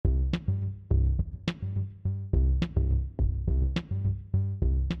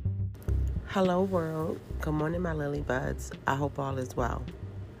Hello world, good morning my lily buds. I hope all is well.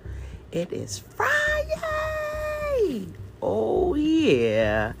 It is Friday. Oh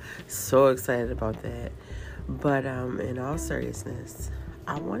yeah, so excited about that. But in all seriousness,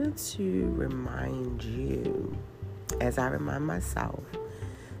 I wanted to remind you, as I remind myself,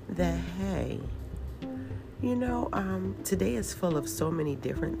 that hey, today is full of so many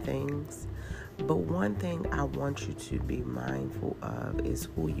different things. But one thing I want you to be mindful of is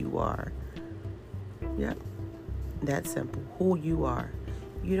who you are. Yep, that's simple. Who you are.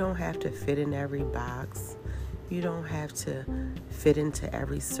 You don't have to fit in every box. You don't have to fit into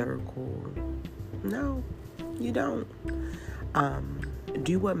every circle. No, you don't.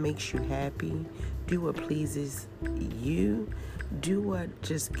 Do what makes you happy. Do what pleases you. Do what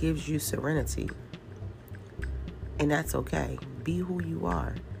just gives you serenity. And that's okay. Be who you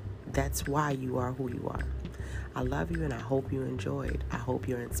are. That's why you are who you are. I love you and I hope you enjoyed. I hope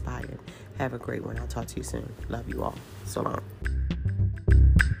you're inspired. Have a great one. I'll talk to you soon. Love you all. So long.